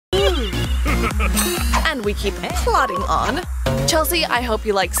And we keep plodding on. Chelsea, I hope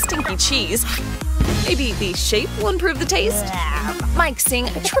you like stinky cheese. Maybe the shape will improve the taste? Mike seeing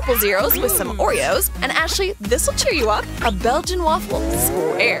triple zeros with some Oreos. And Ashley, this'll cheer you up. A Belgian waffle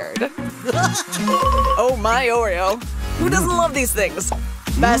squared. Oh my Oreo. Who doesn't love these things?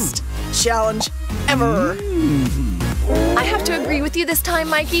 Best challenge ever. I have to agree with you this time,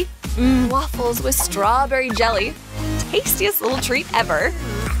 Mikey. Waffles with strawberry jelly. Tastiest little treat ever.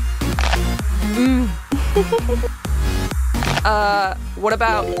 What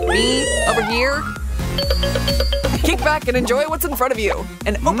about me over here? Kick back and enjoy what's in front of you.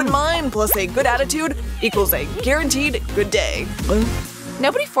 An open mind plus a good attitude equals a guaranteed good day.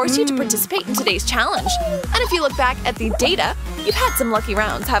 Nobody forced you to participate in today's challenge. And if you look back at the data, you've had some lucky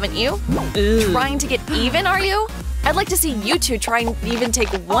rounds, haven't you? Trying to get even, are you? I'd like to see you two try and even take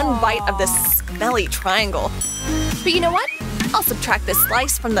one bite of this smelly triangle. But you know what? I'll subtract this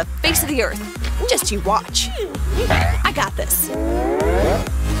slice from the face of the earth. Just you watch. I got this.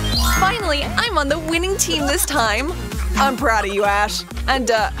 Finally, I'm on the winning team this time. I'm proud of you, Ash. And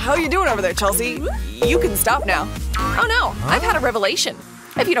how you doing over there, Chelsea? You can stop now. Oh no, I've had a revelation.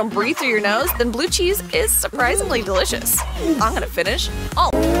 If you don't breathe through your nose, then blue cheese is surprisingly delicious. I'm gonna finish all.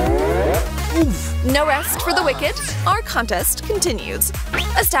 No rest for the wicked. Our contest continues.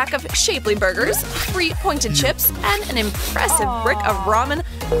 A stack of shapely burgers, 3 pointed chips, and an impressive brick of ramen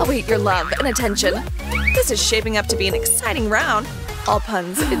await your love and attention. This is shaping up to be an exciting round. All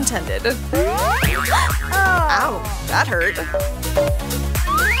puns intended. Ow, that hurt.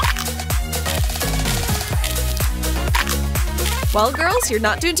 Well, girls, you're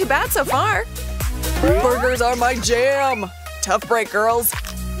not doing too bad so far. Burgers are my jam. Tough break, girls.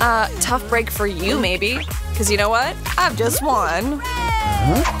 Tough break for you, maybe. Because you know what? I've just won.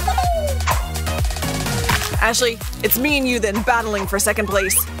 Ashley, it's me and you then battling for second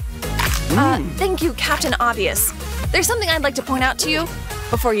place. Thank you, Captain Obvious. There's something I'd like to point out to you.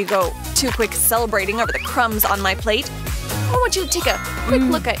 Before you go too quick celebrating over the crumbs on my plate, I want you to take a quick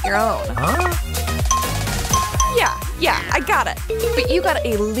look at your own. Yeah, I got it. But you got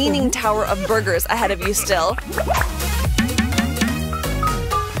a leaning tower of burgers ahead of you still.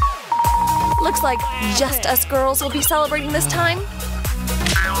 Looks like just us girls will be celebrating this time.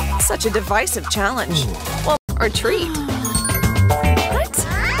 Such a divisive challenge. Well, or treat. What?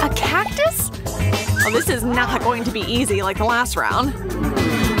 A cactus? Well, this is not going to be easy like the last round.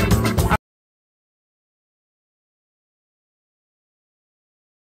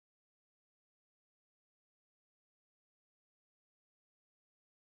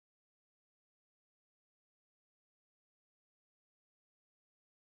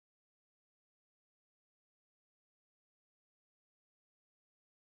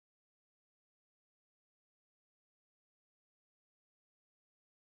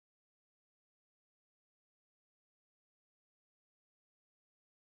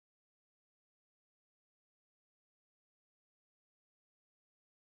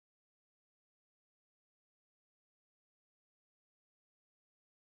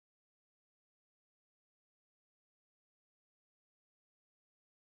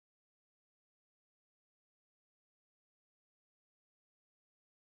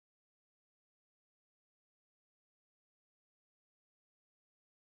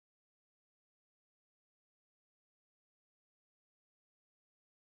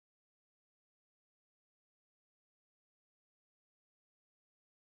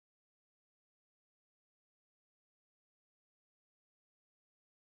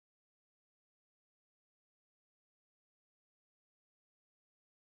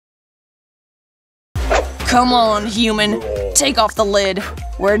 Come on, human. Take off the lid.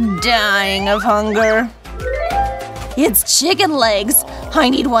 We're dying of hunger. It's chicken legs. I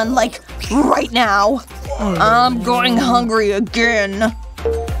need one, like, right now. I'm going hungry again.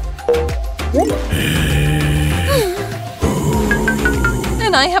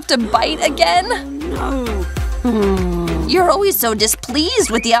 And I have to bite again? You're always so displeased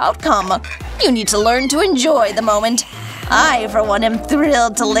with the outcome. You need to learn to enjoy the moment. I, for one, am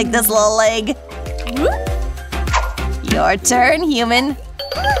thrilled to lick this little leg. Your turn, human.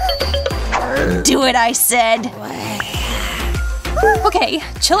 Do it, I said. Okay,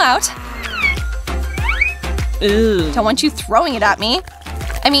 chill out. Don't want you throwing it at me.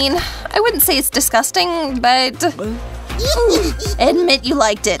 I mean, I wouldn't say it's disgusting, but… admit you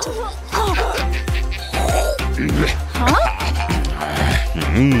liked it.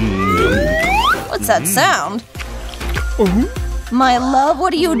 What's that sound? My love,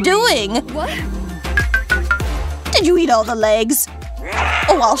 what are you doing? What? Did you eat all the legs?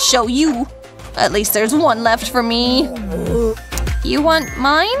 Oh, I'll show you. At least there's one left for me. You want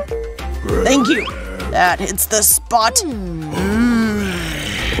mine? Thank you. That hits the spot.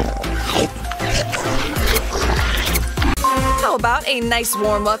 How about a nice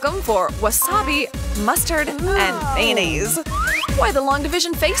warm welcome for wasabi, mustard, and mayonnaise? Why the long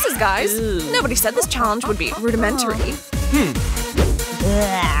division faces, guys? Nobody said this challenge would be rudimentary.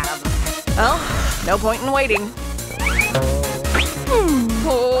 Well, no point in waiting.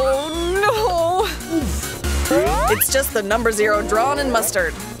 Oh no! It's just the number 0 drawn in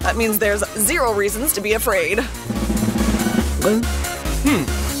mustard. That means there's 0 reasons to be afraid.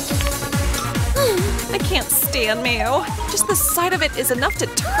 I can't stand mayo. Just the sight of it is enough to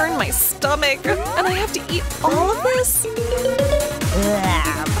turn my stomach. And I have to eat all of this?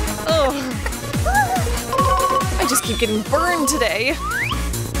 Ugh. I just keep getting burned today.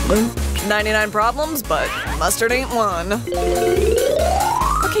 99 problems, but mustard ain't one.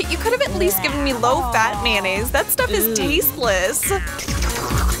 Okay, you could have at least given me low-fat mayonnaise. That stuff is tasteless.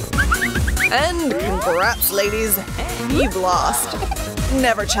 And congrats, ladies. You've lost.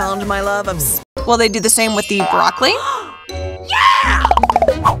 Never challenge my love of... Will they do the same with the broccoli? Yeah!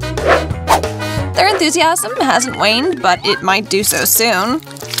 Their enthusiasm hasn't waned, but it might do so soon.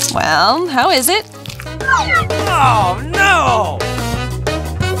 Well, how is it? Oh, no!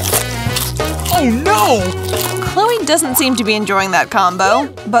 Oh, no! Chloe doesn't seem to be enjoying that combo,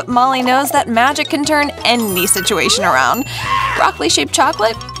 but Molly knows that magic can turn any situation around. Broccoli-shaped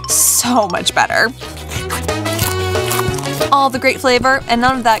chocolate? So much better. All the great flavor and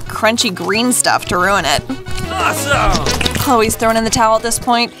none of that crunchy green stuff to ruin it. Awesome! Chloe's thrown in the towel at this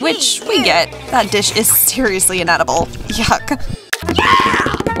point, which we get. That dish is seriously inedible. Yuck.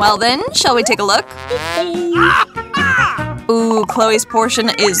 Well then, shall we take a look? Ooh, Chloe's portion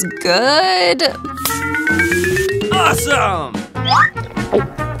is good. Awesome!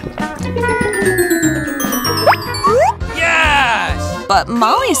 Yes! But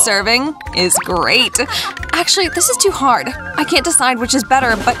Molly's serving is great. Actually, this is too hard. I can't decide which is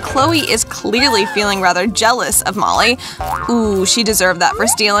better, but Chloe is clearly feeling rather jealous of Molly. Ooh, she deserved that for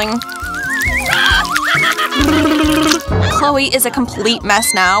stealing. Chloe is a complete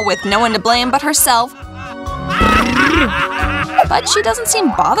mess now, with no one to blame but herself. But she doesn't seem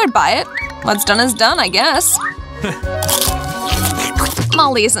bothered by it. What's done is done, I guess.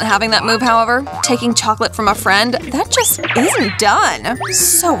 Molly isn't having that move, however. Taking chocolate from a friend, that just isn't done.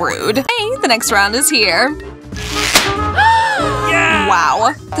 So rude. Hey, the next round is here. Yeah!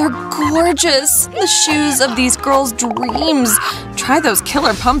 Wow, they're gorgeous. The shoes of these girls' dreams. Try those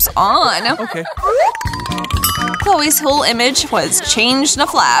killer pumps on. Okay. Chloe's whole image was changed in a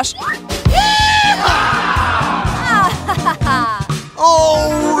flash.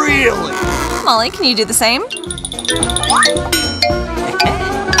 Oh, really? Molly, can you do the same?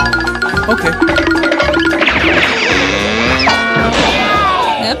 Okay.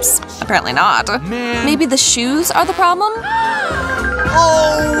 Oops, apparently not. Man. Maybe the shoes are the problem?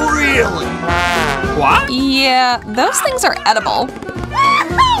 Oh, really? What? Yeah, those things are edible.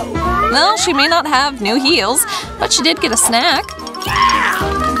 Well, she may not have new heels, but she did get a snack.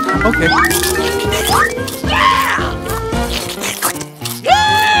 Okay.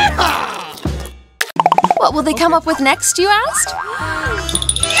 What will they come up with next, you asked?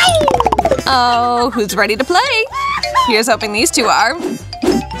 Oh, who's ready to play? Here's hoping these two are.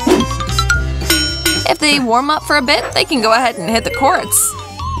 If they warm up for a bit, they can go ahead and hit the courts.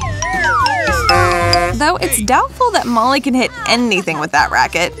 Though it's doubtful that Molly can hit anything with that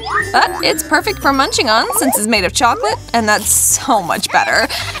racket. But it's perfect for munching on since it's made of chocolate, and that's so much better.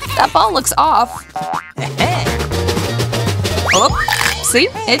 That ball looks off. Oh, see?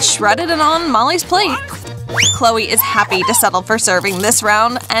 It's shredded and on Molly's plate. Chloe is happy to settle for serving this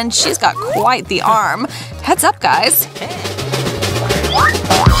round, and she's got quite the arm. Heads up, guys.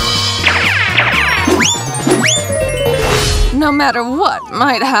 No matter what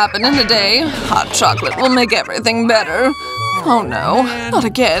might happen in a day, hot chocolate will make everything better. Oh no, not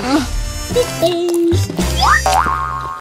again.